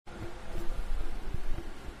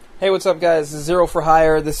Hey, what's up, guys? This is Zero for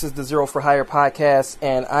Hire. This is the Zero for Hire podcast,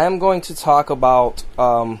 and I'm going to talk about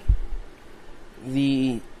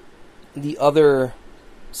the other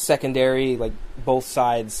secondary, like both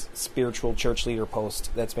sides, spiritual church leader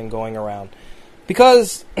post that's been going around.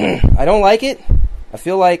 Because I don't like it. I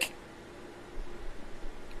feel like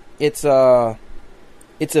it's a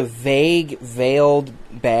vague, veiled,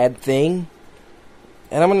 bad thing,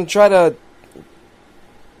 and I'm going to try to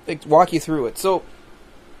walk you through it. So,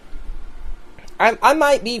 I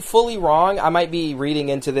might be fully wrong. I might be reading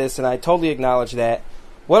into this, and I totally acknowledge that.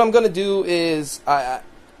 What I'm going to do is, I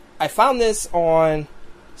found this on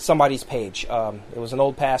somebody's page. It was an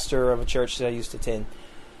old pastor of a church that I used to attend.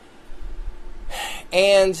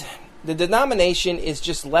 And the denomination is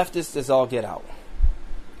just leftist as all get out.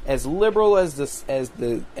 As liberal as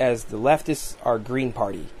the leftists are Green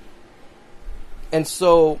Party. And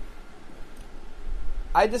so,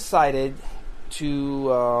 I decided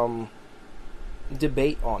to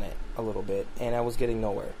debate on it a little bit, and I was getting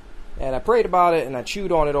nowhere. And I prayed about it, and I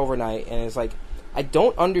chewed on it overnight, and it's like, I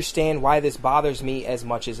don't understand why this bothers me as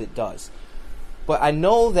much as it does. But I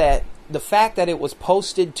know that the fact that it was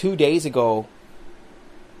posted 2 days ago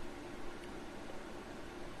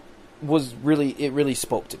really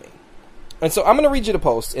spoke to me. And so I'm going to read you the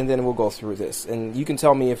post, and then we'll go through this. And you can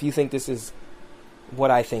tell me if you think this is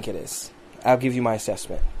what I think it is. I'll give you my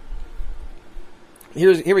assessment.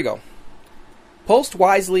 Here we go. Post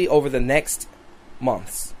wisely over the next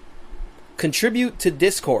months. Contribute to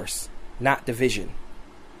discourse, not division.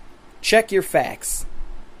 Check your facts.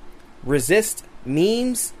 Resist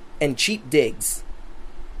memes and cheap digs.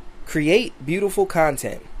 Create beautiful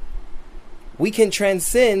content. We can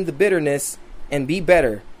transcend the bitterness and be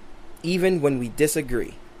better, even when we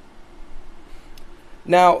disagree.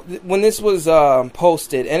 Now, when this was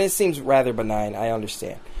posted, and it seems rather benign, I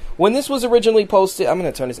understand. When this was originally posted, I'm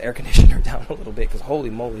going to turn this air conditioner down a little bit because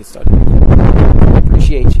holy moly, it's starting to get cold. I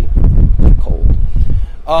appreciate you. It's cold.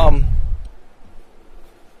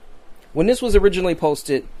 When this was originally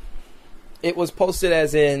posted, it was posted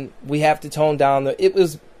as in, we have to tone down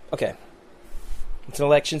it's an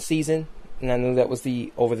election season, and I knew that was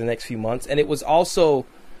over the next few months, and it was also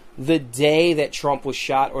the day that Trump was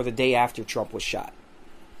shot or the day after Trump was shot.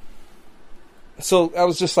 So I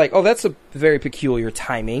was just like, oh, that's a very peculiar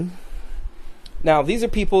timing. Now, these are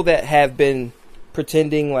people that have been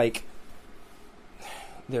pretending like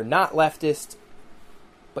they're not leftist,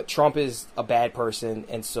 but Trump is a bad person,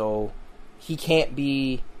 and so he can't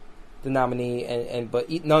be the nominee, but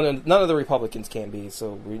none of the Republicans can be.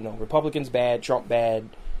 So, Republicans bad, Trump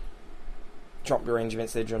derangement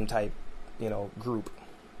syndrome type, group.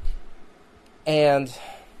 And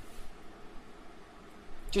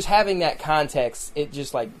just having that context, it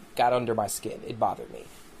just got under my skin. It bothered me.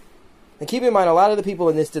 And keep in mind, a lot of the people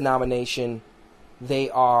in this denomination, they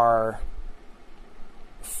are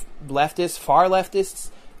leftists, far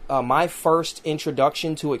leftists. My first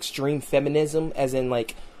introduction to extreme feminism, as in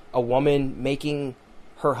a woman making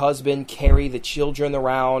her husband carry the children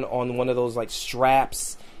around on one of those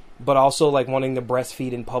straps, but also wanting to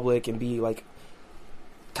breastfeed in public and be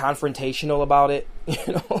confrontational about it,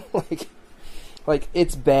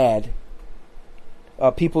 it's bad.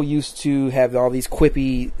 People used to have all these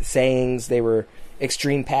quippy sayings. They were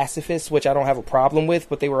extreme pacifists, which I don't have a problem with,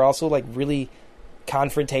 but they were also really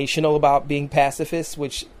confrontational about being pacifists,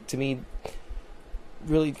 which to me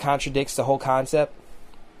really contradicts the whole concept.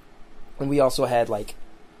 And we also had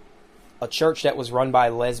a church that was run by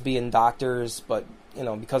lesbian doctors, but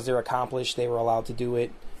because they're accomplished, they were allowed to do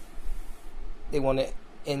it. They want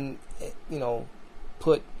to,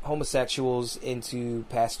 put homosexuals into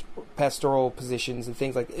pastoral positions and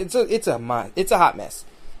things like that. It's a hot mess.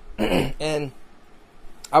 And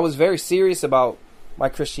I was very serious about my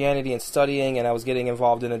Christianity and studying, and I was getting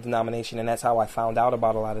involved in a denomination, and that's how I found out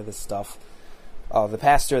about a lot of this stuff. The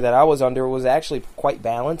pastor that I was under was actually quite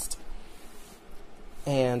balanced,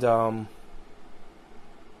 and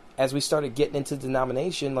as we started getting into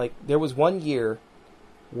denomination, there was one year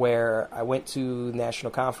where I went to national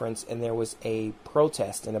conference, and there was a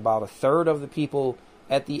protest, and about a third of the people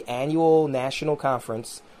at the annual national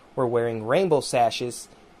conference were wearing rainbow sashes,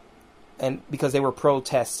 and because they were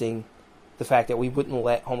protesting the fact that we wouldn't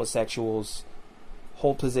let homosexuals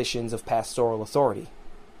hold positions of pastoral authority.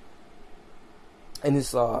 And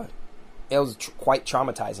this, it was quite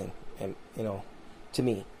traumatizing, and to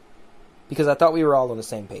me. Because I thought we were all on the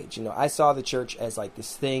same page. I saw the church as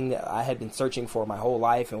this thing that I had been searching for my whole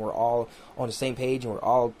life, and we're all on the same page, and we're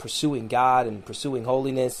all pursuing God and pursuing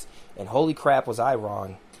holiness, and holy crap was I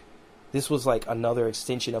wrong. This was another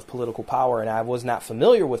extension of political power, and I was not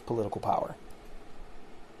familiar with political power.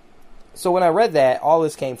 So when I read that, all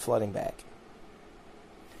this came flooding back.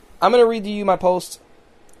 I'm going to read to you my post.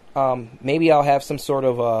 Maybe I'll have some sort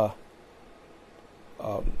of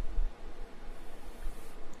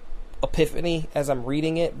epiphany as I'm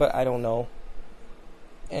reading it, but I don't know.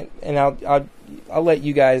 And I'll let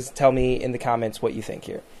you guys tell me in the comments what you think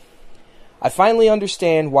here. I finally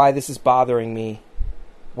understand why this is bothering me.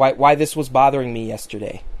 Why this was bothering me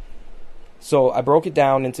yesterday. So I broke it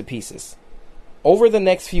down into pieces. Over the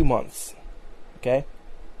next few months, okay?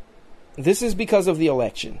 This is because of the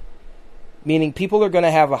election. Meaning people are going to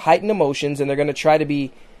have a heightened emotions and they're going to try to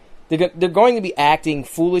be, they're going to be acting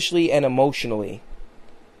foolishly and emotionally.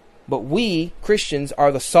 But we, Christians,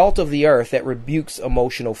 are the salt of the earth that rebukes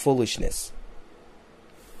emotional foolishness.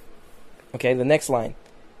 Okay, the next line.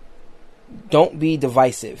 Don't be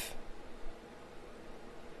divisive.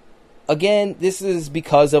 Again, this is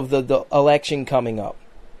because of the election coming up.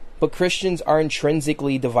 But Christians are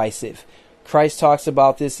intrinsically divisive. Christ talks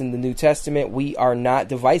about this in the New Testament. We are not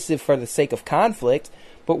divisive for the sake of conflict,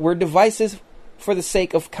 but we're divisive for the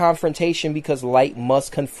sake of confrontation because light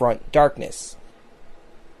must confront darkness.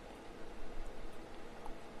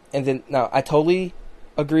 And then, now, I totally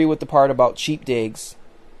agree with the part about cheap digs.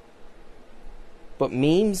 But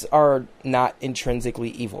memes are not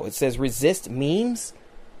intrinsically evil. It says resist memes.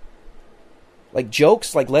 Like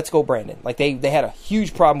jokes, like Let's Go Brandon. Like they had a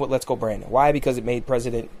huge problem with Let's Go Brandon. Why? Because it made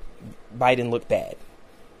President Biden look bad.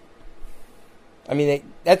 I mean,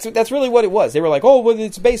 that's really what it was. They were like, oh, well,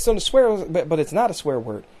 it's based on a swear, but it's not a swear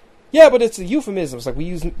word. Yeah, but it's a euphemism. It's like we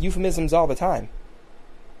use euphemisms all the time.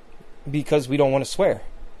 Because we don't want to swear.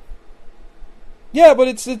 Yeah, but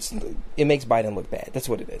it makes Biden look bad. That's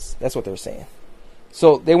what it is. That's what they're saying.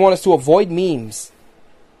 So they want us to avoid memes.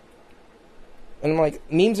 And I'm like,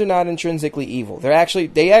 memes are not intrinsically evil. They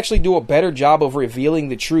actually do a better job of revealing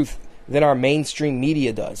the truth than our mainstream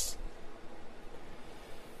media does.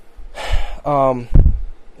 And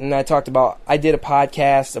I did a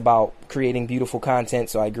podcast about creating beautiful content,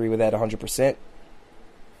 so I agree with that 100%.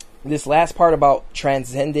 This last part about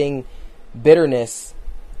transcending bitterness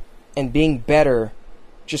and being better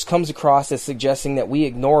just comes across as suggesting that we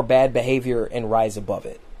ignore bad behavior and rise above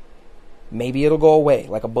it. Maybe it'll go away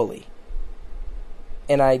like a bully.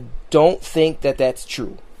 And I don't think that that's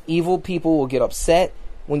true. Evil people will get upset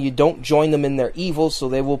when you don't join them in their evil, so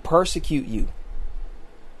they will persecute you.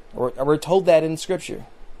 We're told that in Scripture.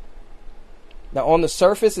 Now, on the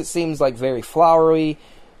surface, it seems like very flowery,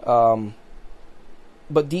 but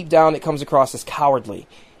deep down, it comes across as cowardly.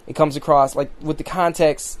 It comes across, like, with the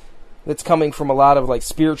context that's coming from a lot of, like,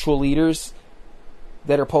 spiritual leaders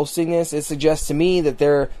that are posting this, it suggests to me that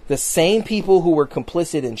they're the same people who were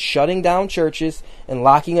complicit in shutting down churches and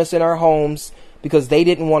locking us in our homes because they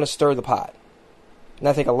didn't want to stir the pot. And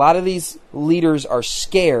I think a lot of these leaders are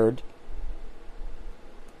scared,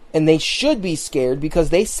 and they should be scared because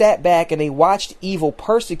they sat back and they watched evil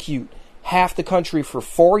persecute half the country for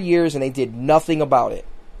 4 years and they did nothing about it.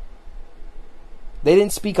 They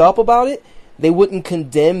didn't speak up about it. They wouldn't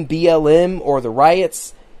condemn BLM or the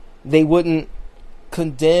riots. They wouldn't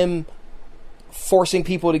condemn forcing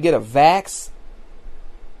people to get a vax,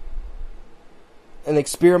 an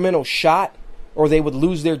experimental shot, or they would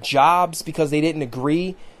lose their jobs because they didn't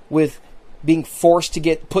agree with being forced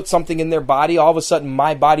to put something in their body. All of a sudden,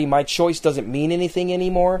 my body, my choice doesn't mean anything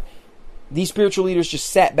anymore. These spiritual leaders just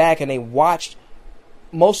sat back and they watched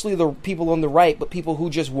mostly the people on the right, but people who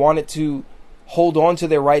just wanted to hold on to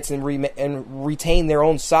their rights and retain their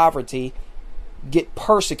own sovereignty get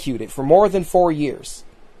persecuted for more than 4 years.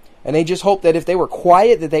 And they just hoped that if they were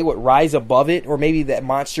quiet, that they would rise above it, or maybe that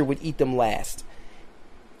monster would eat them last.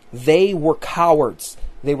 They were cowards.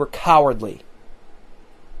 They were cowardly.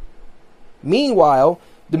 Meanwhile,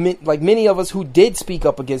 like many of us who did speak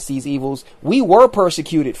up against these evils, we were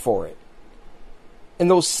persecuted for it. And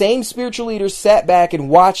those same spiritual leaders sat back and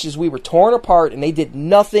watched as we were torn apart, and they did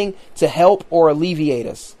nothing to help or alleviate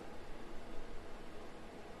us.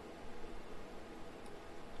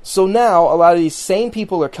 So now, a lot of these same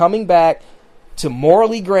people are coming back to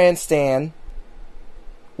morally grandstand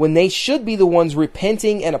when they should be the ones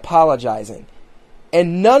repenting and apologizing.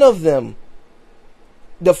 And none of them,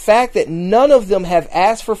 the fact that none of them have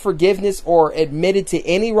asked for forgiveness or admitted to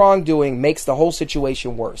any wrongdoing makes the whole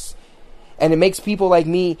situation worse. And it makes people like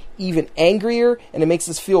me even angrier, and it makes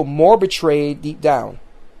us feel more betrayed deep down.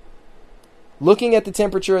 Looking at the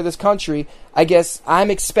temperature of this country, I guess I'm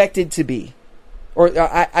expected to be. Or,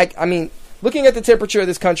 I mean, looking at the temperature of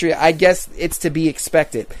this country, I guess it's to be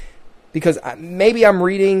expected. Because maybe I'm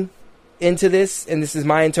reading into this, and this is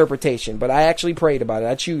my interpretation. But I actually prayed about it.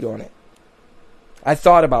 I chewed on it. I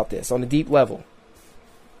thought about this on a deep level.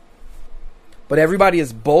 But everybody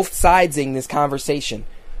is both sidesing this conversation.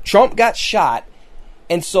 Trump got shot,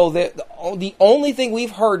 and so the only thing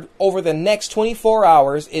we've heard over the next 24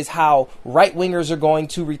 hours is how right-wingers are going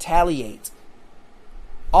to retaliate.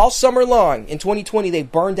 All summer long in 2020, they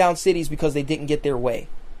burned down cities because they didn't get their way.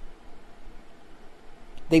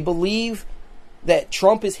 They believe that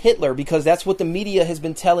Trump is Hitler because that's what the media has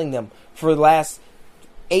been telling them for the last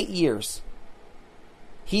 8 years.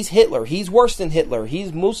 He's Hitler. He's worse than Hitler.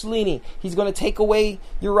 He's Mussolini. He's going to take away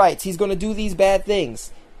your rights. He's going to do these bad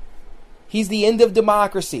things. He's the end of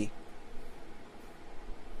democracy.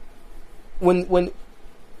 When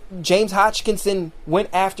James Hodgkinson went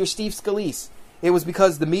after Steve Scalise, it was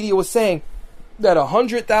because the media was saying that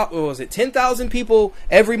 10,000 people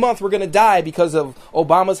every month were going to die because of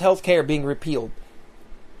Obama's health care being repealed.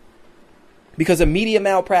 Because of media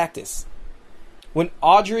malpractice. When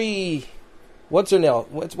Audrey, what's her name?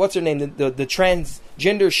 The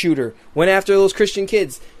transgender shooter went after those Christian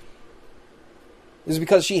kids. It was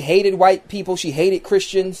because she hated white people. She hated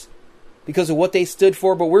Christians because of what they stood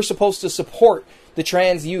for. But we're supposed to support the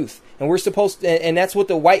trans youth. And that's what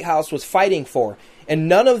the White House was fighting for. And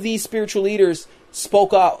none of these spiritual leaders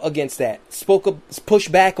spoke out against that,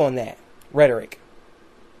 pushed back on that rhetoric.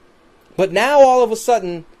 But now all of a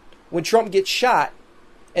sudden, when Trump gets shot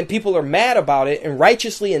and people are mad about it and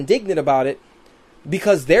righteously indignant about it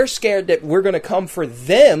because they're scared that we're going to come for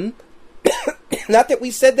them, not that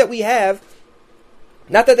we said that we have,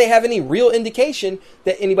 not that they have any real indication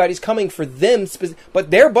that anybody's coming for them, but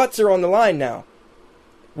their butts are on the line now.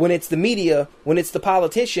 When it's the media, when it's the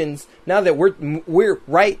politicians, now that we're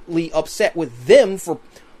rightly upset with them for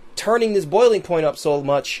turning this boiling point up so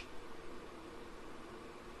much,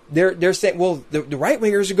 they're saying, well, the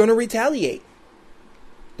right-wingers are going to retaliate.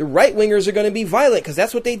 The right-wingers are going to be violent because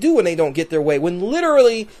that's what they do when they don't get their way. When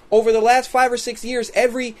literally, over the last 5 or 6 years,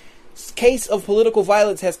 every case of political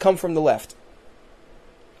violence has come from the left.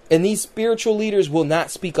 And these spiritual leaders will not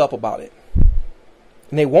speak up about it.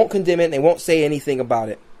 And they won't condemn it, and they won't say anything about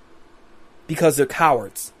it. Because they're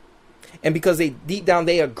cowards. And because deep down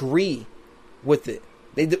they agree with it.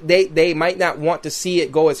 They might not want to see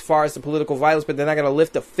it go as far as the political violence, but they're not going to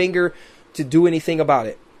lift a finger to do anything about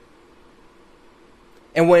it.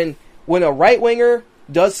 And when a right-winger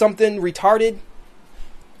does something retarded,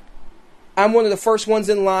 I'm one of the first ones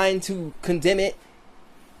in line to condemn it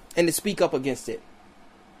and to speak up against it.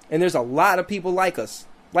 And there's a lot of people like us,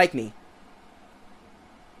 like me,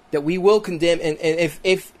 that we will condemn. And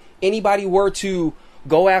if anybody were to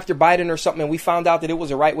go after Biden or something and we found out that it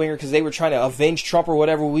was a right-winger because they were trying to avenge Trump or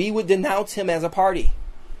whatever, we would denounce him as a party.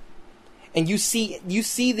 And you see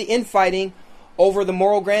the infighting over the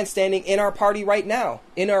moral grandstanding in our party right now,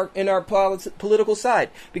 in our political side,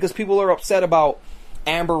 because people are upset about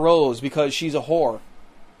Amber Rose because she's a whore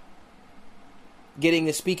getting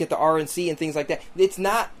to speak at the RNC and things like that. It's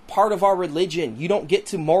not part of our religion. You don't get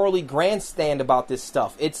to morally grandstand about this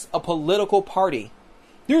stuff. It's a political party.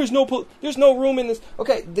 There's no room in this.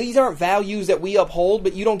 Okay, these aren't values that we uphold,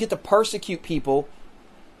 but you don't get to persecute people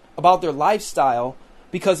about their lifestyle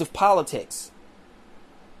because of politics.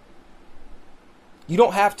 You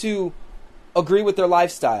don't have to agree with their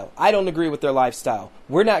lifestyle. I don't agree with their lifestyle.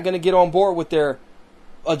 We're not going to get on board with their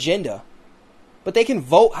agenda. But they can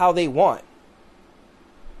vote how they want.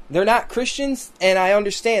 They're not Christians, and I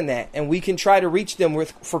understand that. And we can try to reach them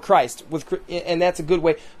for Christ, and that's a good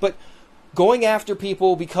way. But going after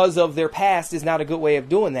people because of their past is not a good way of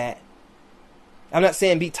doing that. I'm not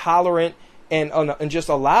saying be tolerant and just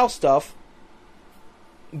allow stuff,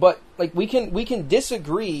 but like we can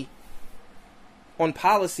disagree on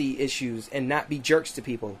policy issues and not be jerks to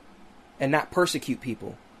people and not persecute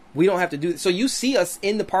people. We don't have to do that. So you see us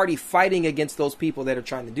in the party fighting against those people that are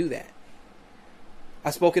trying to do that. I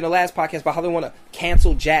spoke in the last podcast about how they want to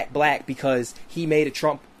cancel Jack Black because he made a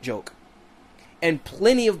Trump joke. And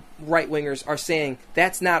plenty of right-wingers are saying,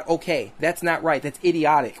 that's not okay. That's not right. That's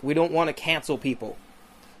idiotic. We don't want to cancel people.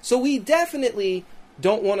 So we definitely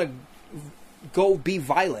don't want to go be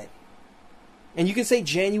violent. And you can say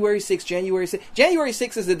January 6th, January 6th. January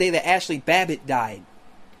 6th is the day that Ashley Babbitt died.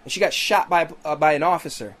 And she got shot by an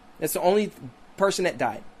officer. That's the only person that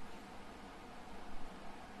died.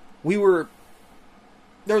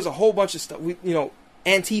 There was a whole bunch of stuff,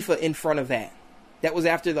 Antifa in front of that. That was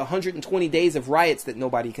after the 120 days of riots that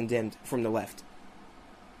nobody condemned from the left.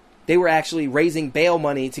 They were actually raising bail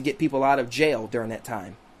money to get people out of jail during that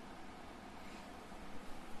time.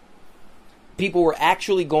 People were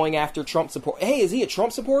actually going after Trump support. Hey, is he a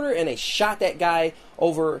Trump supporter? And they shot that guy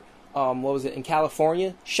over, in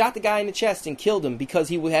California? Shot the guy in the chest and killed him because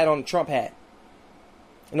he had on a Trump hat.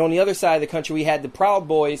 And on the other side of the country, we had the Proud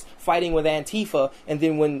Boys fighting with Antifa. And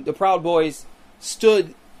then when the Proud Boys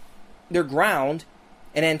stood their ground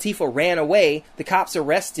and Antifa ran away, the cops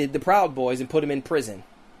arrested the Proud Boys and put them in prison.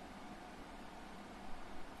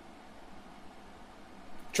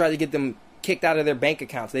 Tried to get them kicked out of their bank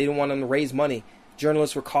accounts. They didn't want them to raise money.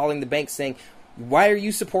 Journalists were calling the bank saying, why are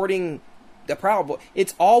you supporting the Proud Boys?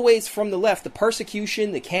 It's always from the left. The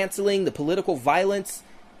persecution, the canceling, the political violence.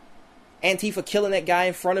 Antifa killing that guy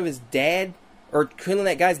in front of his dad, or killing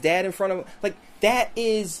that guy's dad in front of him. Like, that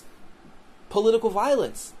is political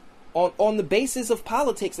violence on the basis of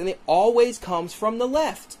politics, and it always comes from the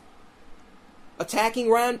left.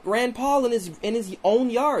 Attacking Rand Paul in his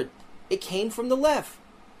own yard. It came from the left.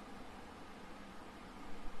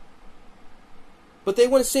 But they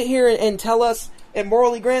want to sit here and tell us, and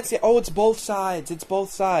morally grant, say, oh, it's both sides. It's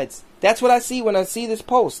both sides. That's what I see when I see this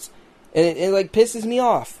post. And it like pisses me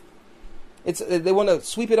off. They want to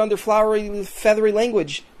sweep it under flowery, feathery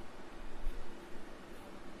language.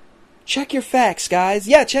 Check your facts, guys.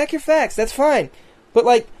 Yeah, check your facts. That's fine. But,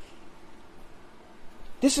 like,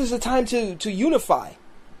 this is the time to unify,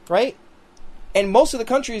 right? And most of the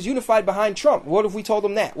country is unified behind Trump. What if we told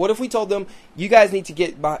them that? What if we told them, you guys need to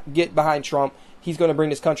get behind Trump. He's going to bring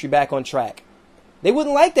this country back on track. They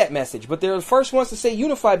wouldn't like that message, but they're the first ones to say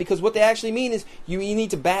unify, because what they actually mean is you need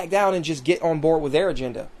to back down and just get on board with their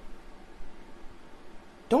agenda.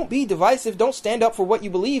 Don't be divisive. Don't stand up for what you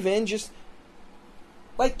believe in. Just,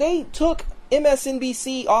 like, they took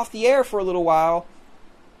MSNBC off the air for a little while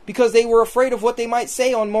because they were afraid of what they might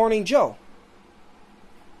say on Morning Joe.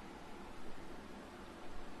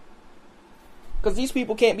 Because these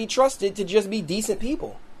people can't be trusted to just be decent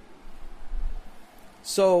people.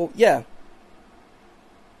 So, yeah.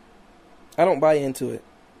 I don't buy into it.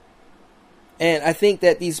 And I think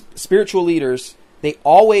that these spiritual leaders, they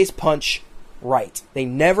always punch right. They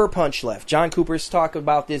never punch left. John Cooper's talked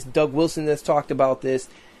about this. Doug Wilson has talked about this.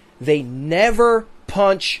 They never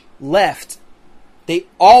punch left. They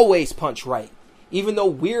always punch right. Even though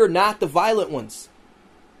we're not the violent ones.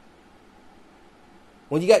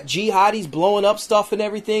 When you got jihadis blowing up stuff and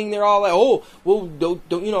everything, they're all like, oh, well,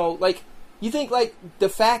 don't you know, like, you think, like, the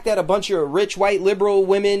fact that a bunch of rich, white, liberal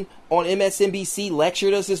women on MSNBC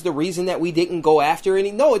lectured us is the reason that we didn't go after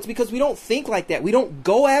any? No, it's because we don't think like that. We don't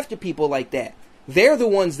go after people like that. They're the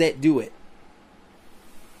ones that do it.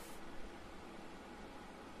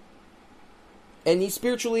 And these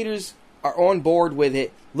spiritual leaders are on board with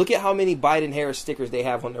it. Look at how many Biden-Harris stickers they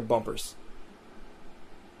have on their bumpers.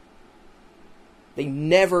 They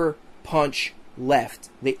never punch left.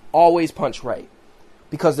 They always punch right.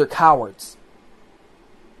 Because they're cowards.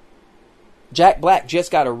 Jack Black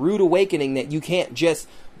just got a rude awakening that you can't just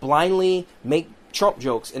blindly make Trump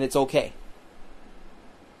jokes and it's okay.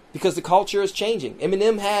 Because the culture is changing.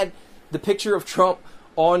 Eminem had the picture of Trump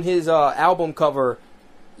on his album cover,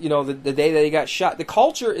 you know, the day that he got shot. The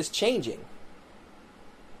culture is changing.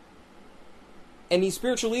 And these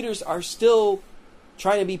spiritual leaders are still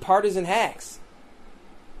trying to be partisan hacks.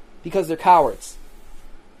 Because they're cowards.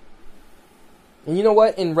 And you know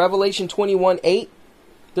what? In Revelation 21:8,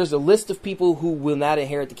 there's a list of people who will not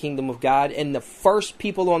inherit the kingdom of God. And the first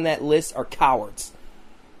people on that list are cowards.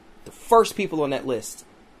 The first people on that list.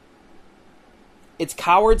 It's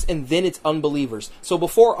cowards and then it's unbelievers. So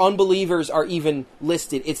before unbelievers are even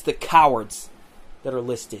listed, it's the cowards that are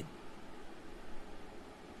listed.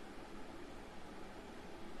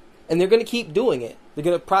 And they're going to keep doing it. They're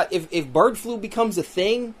going to if bird flu becomes a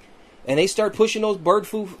thing, and they start pushing those bird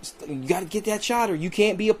flu, you got to get that shot, or you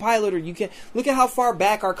can't be a pilot, or you can't. Look at how far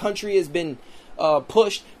back our country has been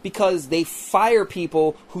pushed because they fire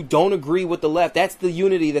people who don't agree with the left. That's the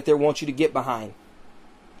unity that they want you to get behind.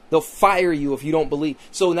 They'll fire you if you don't believe.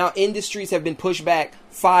 So now industries have been pushed back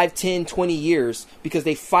 5, 10, 20 years because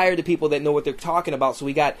they fired the people that know what they're talking about. So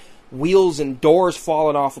we got wheels and doors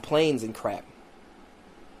falling off of planes and crap.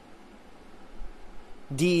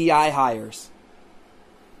 DEI hires.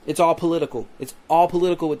 It's all political. It's all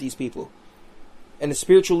political with these people. And the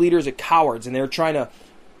spiritual leaders are cowards, and they're trying to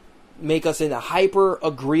make us into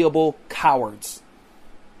hyper-agreeable cowards.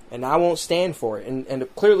 And I won't stand for it. And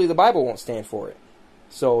clearly the Bible won't stand for it.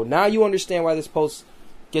 So now you understand why this post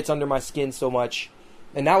gets under my skin so much.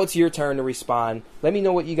 And now it's your turn to respond. Let me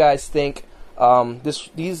know what you guys think.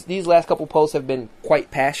 These last couple posts have been quite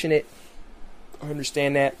passionate. I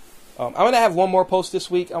understand that. I'm going to have one more post this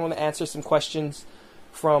week. I want to answer some questions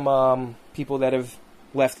from people that have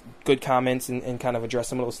left good comments and kind of address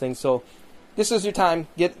some of those things. So this is your time.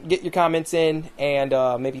 Get your comments in, and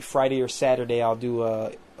maybe Friday or Saturday I'll do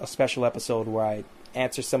a special episode where I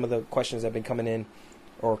answer some of the questions that have been coming in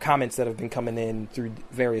or comments that have been coming in through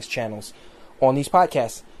various channels on these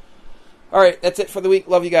podcasts. All right, that's it for the week.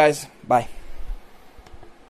 Love you guys. Bye.